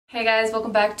Hey guys,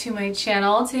 welcome back to my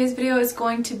channel. Today's video is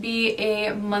going to be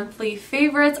a monthly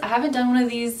favorites. I haven't done one of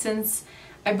these since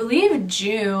I believe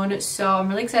June, so I'm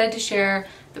really excited to share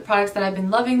the products that I've been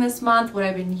loving this month, what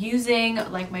I've been using,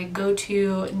 like my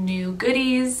go-to new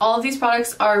goodies. All of these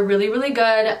products are really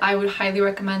good. I would highly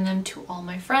recommend them to all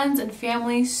my friends and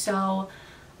family, so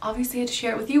obviously I had to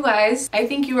share it with you guys. I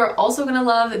think you are also gonna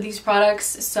love these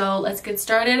products, so let's get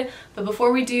started. But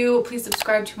before we do, please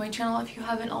subscribe to my channel if you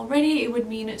haven't already. It would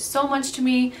mean so much to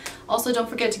me. Also, don't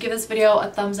forget to give this video a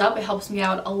thumbs up. It helps me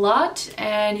out a lot.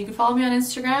 And you can follow me on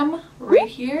Instagram right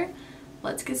here.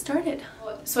 Let's get started.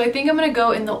 So I think I'm gonna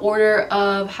go in the order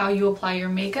of how you apply your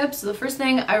makeup. So the first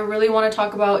thing I really wanna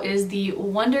talk about is the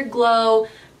Wonder Glow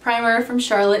primer from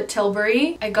Charlotte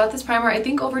Tilbury. I got this primer I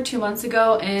think over 2 months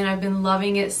ago and I've been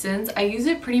loving it since. I use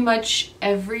it pretty much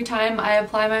every time I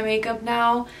apply my makeup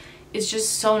now. It's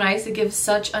just so nice. It gives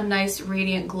such a nice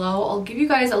radiant glow. I'll give you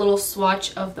guys a little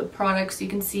swatch of the product so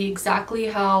you can see exactly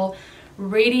how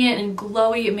radiant and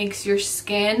glowy it makes your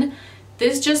skin.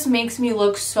 This just makes me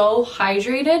look so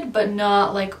hydrated but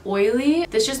not like oily.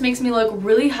 This just makes me look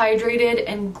really hydrated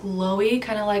and glowy,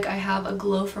 kind of like I have a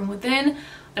glow from within.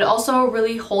 It also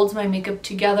really holds my makeup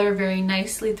together very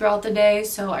nicely throughout the day,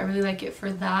 so I really like it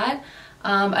for that.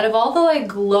 Out of all the like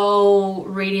glow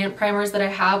radiant primers that I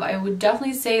have, I would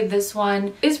definitely say this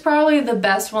one is probably the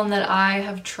best one that I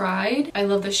have tried. I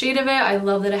love the shade of it. I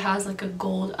love that it has like a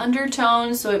gold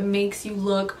undertone, so it makes you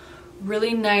look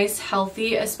really nice,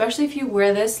 healthy, especially if you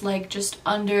wear this like just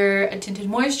under a tinted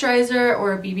moisturizer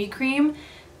or a BB cream.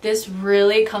 This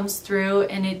really comes through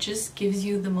and it just gives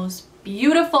you the most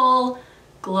beautiful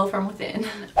glow from within.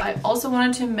 I also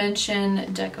wanted to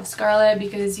mention Deck of Scarlet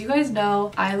because you guys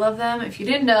know I love them. If you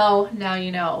didn't know, now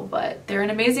you know, but they're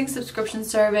an amazing subscription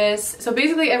service. So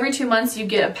basically every 2 months you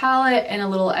get a palette and a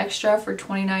little extra for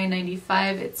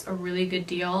 $29.95. It's a really good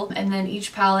deal. And then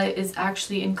each palette is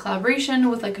actually in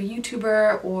collaboration with like a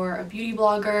YouTuber or a beauty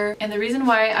blogger. And the reason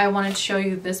why I wanted to show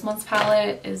you this month's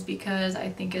palette is because I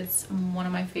think it's one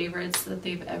of my favorites that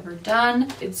they've ever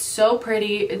done. It's so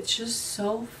pretty. It's just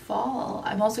so fall.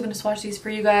 I'm also going to swatch these for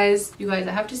you guys. You guys,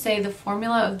 I have to say the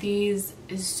formula of these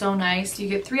is so nice. You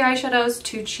get 3 eyeshadows,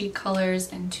 2 cheek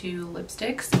colors, and 2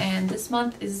 lipsticks. And this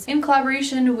month is in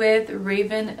collaboration with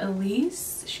Raven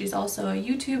Elise. She's also a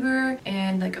YouTuber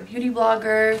and like a beauty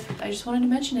blogger. I just wanted to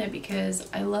mention it because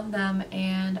I love them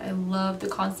and I love the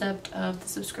concept of the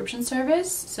subscription service.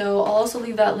 So I'll also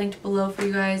leave that linked below for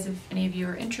you guys if any of you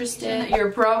are interested.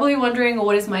 You're probably wondering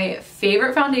what is my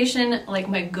favorite foundation, like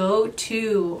my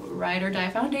go-to ride or die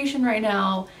foundation right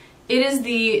now. It is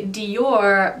the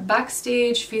DIOR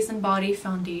Backstage Face and Body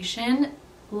Foundation.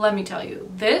 Let me tell you,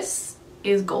 this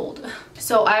is gold.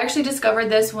 So I actually discovered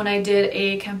this when I did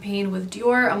a campaign with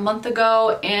DIOR a month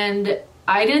ago, and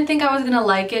I didn't think I was gonna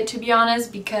like it, to be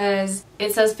honest, because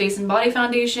it says Face and Body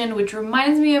Foundation, which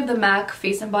reminds me of the MAC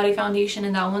Face and Body Foundation,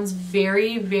 and that one's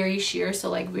very sheer, so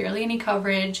like barely any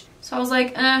coverage. So I was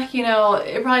like, you know,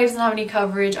 it probably doesn't have any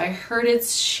coverage. I heard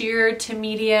it's sheer to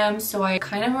medium, so I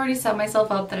kind of already set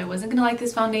myself up that I wasn't gonna like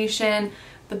this foundation.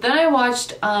 But then I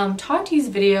watched Tati's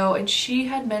video and she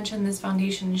had mentioned this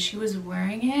foundation and she was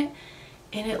wearing it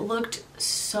and it looked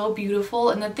so beautiful.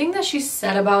 And the thing that she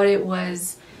said about it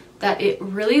was that it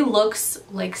really looks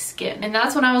like skin. And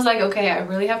that's when I was like, okay, I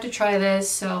really have to try this.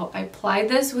 So I applied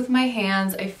this with my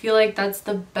hands. I feel like that's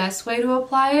the best way to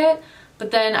apply it.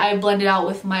 But then I blend it out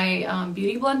with my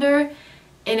beauty blender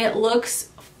and it looks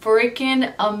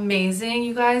freaking amazing,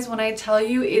 you guys. When I tell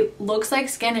you it looks like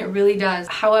skin, it really does.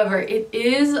 However, it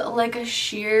is like a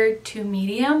sheer to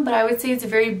medium, but I would say it's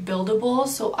very buildable.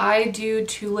 So I do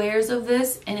 2 layers of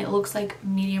this and it looks like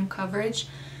medium coverage,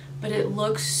 but it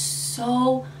looks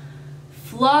so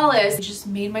flawless. It just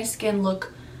made my skin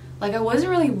look like I wasn't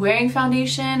really wearing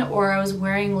foundation or I was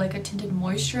wearing like a tinted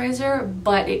moisturizer,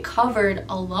 but it covered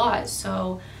a lot.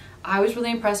 So I was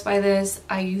really impressed by this.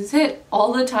 I use it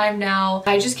all the time now.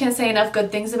 I just can't say enough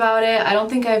good things about it. I don't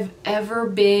think I've ever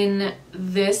been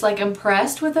this like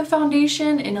impressed with a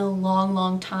foundation in a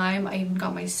long time. I even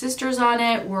got my sisters on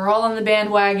it. We're all on the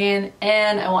bandwagon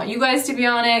and I want you guys to be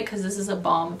on it because this is a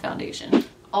bomb foundation.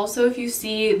 Also, if you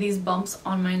see these bumps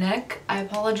on my neck, I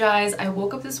apologize. I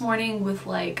woke up this morning with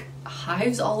like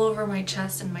hives all over my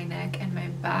chest and my neck and my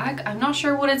back. I'm not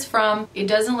sure what it's from. It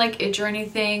doesn't like itch or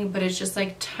anything, but it's just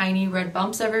like tiny red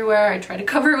bumps everywhere. I try to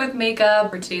cover it with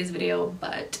makeup for today's video,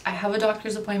 but I have a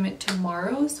doctor's appointment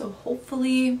tomorrow, so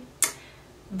hopefully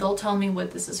they'll tell me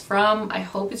what this is from. I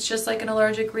hope it's just like an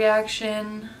allergic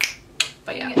reaction. If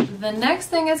But yeah, the next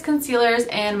thing is concealers,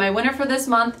 and my winner for this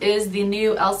month is the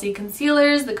new ELCIE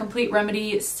concealers, the Complete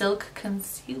Remedy Silk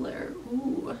Concealer.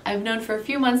 Ooh. I've known for a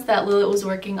few months that Lilith was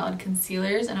working on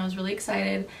concealers, and I was really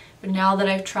excited. But now that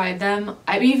I've tried them,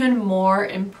 I'm even more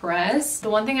impressed. The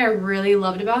one thing I really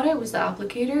loved about it was the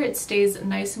applicator. It stays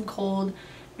nice and cold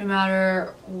no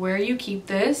matter where you keep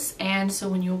this. And so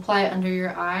when you apply it under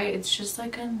your eye, it's just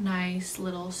like a nice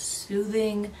little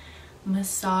soothing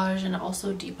massage, and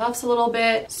also depuffs a little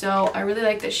bit. So I really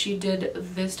like that she did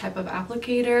this type of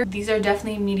applicator. These are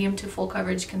definitely medium to full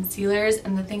coverage concealers,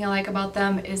 and the thing I like about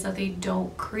them is that they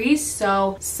don't crease.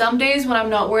 So some days when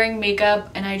I'm not wearing makeup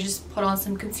and I just put on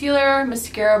some concealer,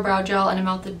 mascara, brow gel, and I'm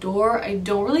out the door, I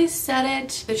don't really set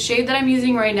it. The shade that I'm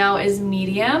using right now is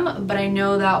medium, but I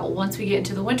know that once we get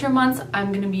into the winter months,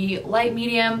 I'm gonna be light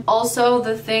medium. Also,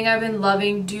 the thing I've been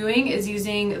loving doing is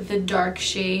using the dark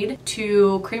shade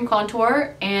to cream contour,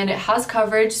 and it has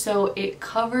coverage, so it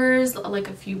covers like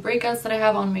a few breakouts that I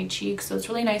have on my cheeks, so it's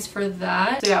really nice for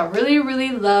that. So yeah,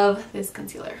 really love this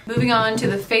concealer. Moving on to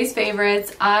the face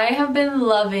favorites, I have been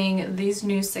loving these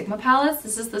new Sigma palettes.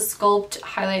 This is the Sculpt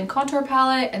Highlight and Contour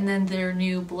palette, and then their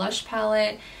new blush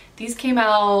palette. These came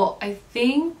out, I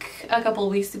think, a couple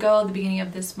of weeks ago at the beginning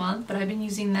of this month, but I've been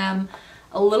using them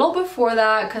a little before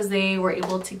that because they were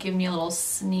able to give me a little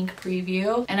sneak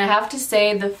preview. And I have to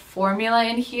say, the formula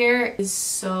in here is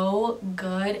so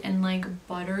good and like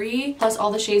buttery. Plus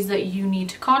all the shades that you need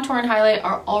to contour and highlight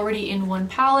are already in one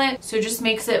palette, so it just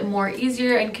makes it more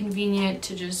easier and convenient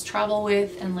to just travel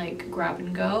with and like grab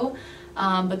and go.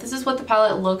 But this is what the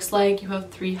palette looks like. You have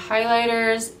 3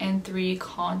 highlighters and 3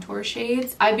 contour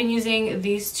shades. I've been using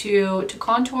these two to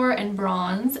contour and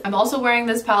bronze. I'm also wearing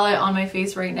this palette on my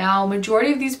face right now.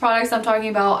 Majority of these products I'm talking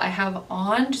about I have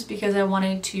on just because I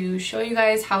wanted to show you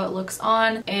guys how it looks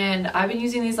on, and I've been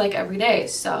using these like every day,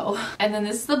 so. And then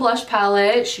this is the blush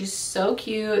palette. She's so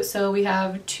cute. So we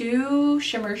have 2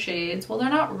 shimmer shades. Well, they're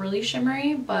not really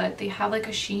shimmery, but they have like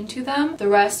a sheen to them. The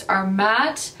rest are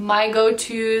matte. My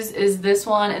go-tos is this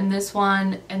one,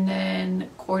 and then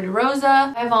Cor de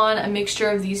Rosa. I have on a mixture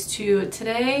of these two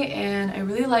today, and I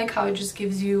really like how it just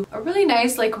gives you a really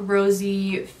nice like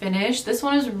rosy finish. This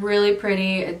one is really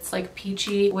pretty. It's like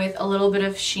peachy with a little bit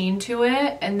of sheen to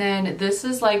it, and then this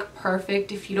is like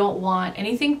perfect if you don't want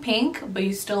anything pink but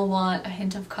you still want a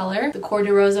hint of color. The Cor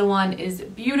de Rosa one is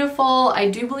beautiful. I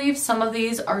do believe some of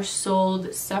these are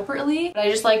sold separately, but I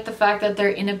just like the fact that they're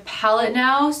in a palette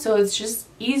now, so it's just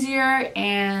easier.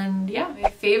 And yeah,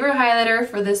 my favorite highlighter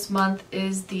for this month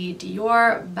is the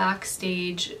DIOR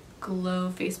Backstage Glow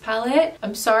Face Palette.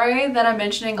 I'm sorry that I'm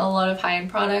mentioning a lot of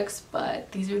high-end products,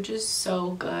 but these are just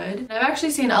so good. I've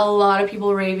actually seen a lot of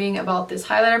people raving about this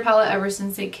highlighter palette ever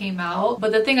since it came out.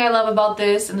 But the thing I love about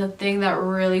this, and the thing that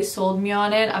really sold me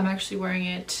on it, I'm actually wearing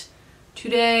it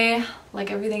today,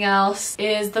 like everything else,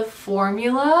 is the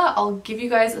formula. I'll give you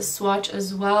guys a swatch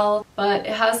as well, but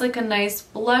it has like a nice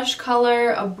blush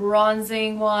color, a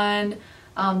bronzing one.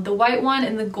 The white one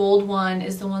and the gold one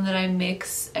is the one that I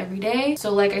mix every day.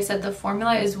 So like I said, the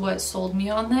formula is what sold me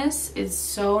on this. It's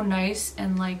so nice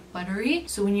and like buttery.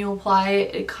 So when you apply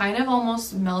it, it kind of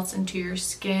almost melts into your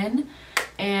skin,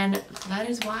 and that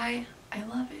is why I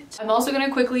love it. I'm also going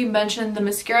to quickly mention the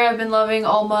mascara I've been loving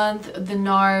all month, the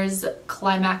NARS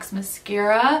CLIMAX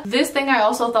mascara. This thing I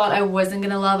also thought I wasn't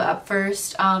going to love at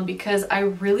first because I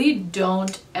really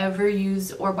don't ever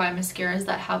use or buy mascaras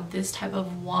that have this type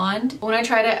of wand. When I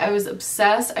tried it, I was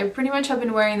obsessed. I pretty much have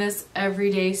been wearing this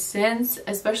every day since,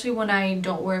 especially when I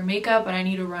don't wear makeup and I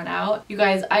need to run out. You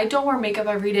guys, I don't wear makeup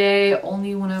every day,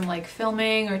 only when I'm like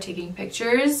filming or taking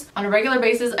pictures. On a regular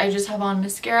basis, I just have on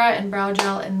mascara and brow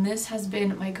gel, and this has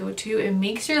been my go-to. It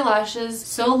makes your lashes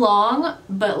so long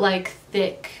but like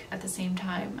thick at the same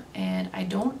time, and I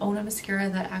don't own a mascara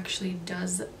that actually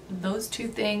does those two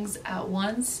things at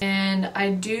once, and I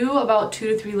do about 2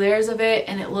 to 3 layers of it,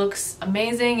 and it looks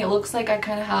amazing. It looks like I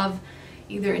kind of have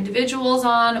either individuals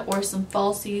on or some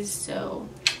falsies, so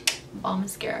bomb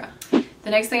mascara. The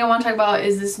next thing I want to talk about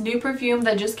is this new perfume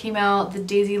that just came out, the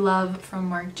Daisy Love from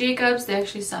Marc Jacobs. They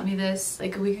actually sent me this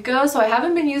like a week ago, so I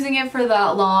haven't been using it for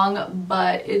that long,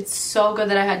 but it's so good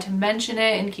that I had to mention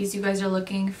it in case you guys are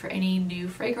looking for any new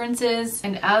fragrances.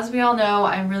 And as we all know,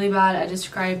 I'm really bad at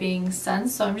describing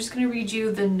scents, so I'm just going to read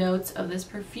you the notes of this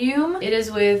perfume. It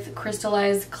is with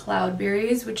crystallized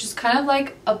cloudberries, which is kind of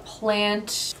like a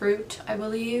plant fruit, I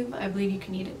believe. I believe you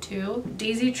can eat it too.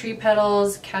 Daisy tree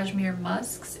petals, cashmere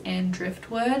musks, and driftwood.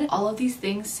 All of these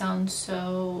things sound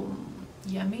so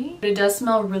yummy. But it does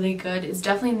smell really good. It's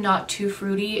definitely not too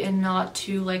fruity and not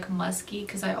too like musky,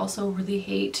 because I also really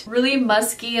hate really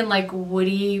musky and like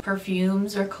woody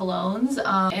perfumes or colognes,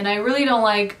 and I really don't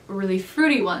like really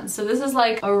fruity ones. So this is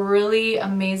like a really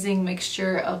amazing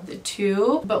mixture of the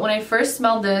two. But when I first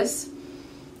smelled this,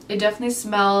 it definitely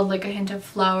smelled like a hint of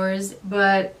flowers,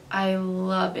 but I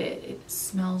love it. It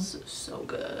smells so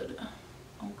good.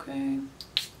 Okay,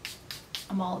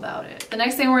 I'm all about it. The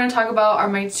next thing we're going to talk about are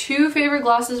my two favorite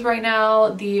glosses right now,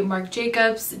 the Marc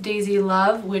Jacobs Daisy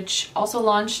Love, which also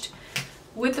launched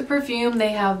with the perfume. They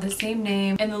have the same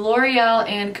name, and the L'Oreal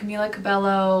and Camila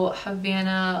Cabello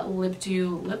Havana Lip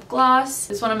Dew Lip Gloss.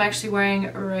 This one I'm actually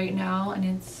wearing right now, and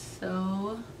it's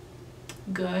so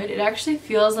good. It actually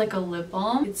feels like a lip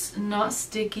balm. It's not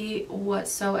sticky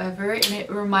whatsoever, and it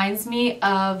reminds me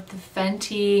of the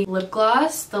Fenty lip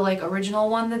gloss, the like original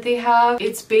one that they have.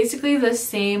 It's basically the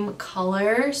same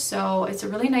color, so it's a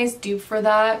really nice dupe for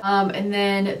that. And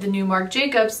then the new Marc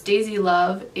Jacobs Daisy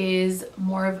Love is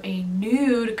more of a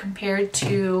nude compared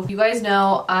to, you guys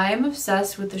know I'm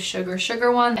obsessed with the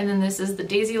Sugar one, and then this is the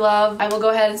Daisy Love. I will go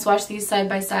ahead and swatch these side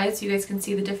by side so you guys can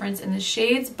see the difference in the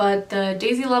shades, but the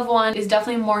Daisy Love one is definitely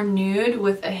more nude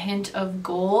with a hint of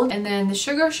gold, and then the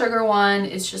Sugar one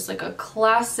is just like a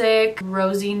classic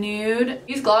rosy nude.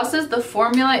 These glosses, the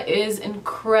formula is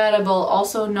incredible,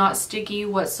 also not sticky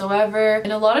whatsoever,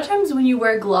 and a lot of times when you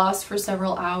wear gloss for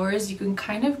several hours, you can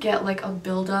kind of get like a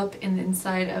buildup in the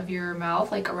inside of your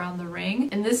mouth, like around the ring,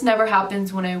 and this never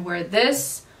happens when I wear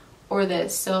this or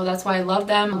this, so that's why I love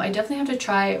them. I definitely have to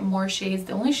try more shades.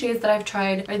 The only shades that I've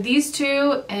tried are these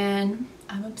two, and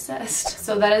I'm obsessed.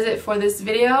 So that is it for this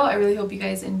video. I really hope you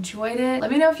guys enjoyed it.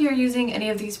 Let me know if you're using any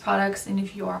of these products and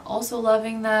if you are also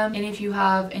loving them, and if you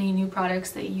have any new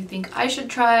products that you think I should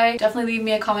try. Definitely leave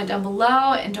me a comment down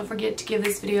below, and don't forget to give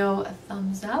this video a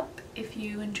thumbs up if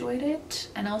you enjoyed it,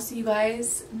 and I'll see you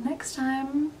guys next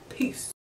time. Peace.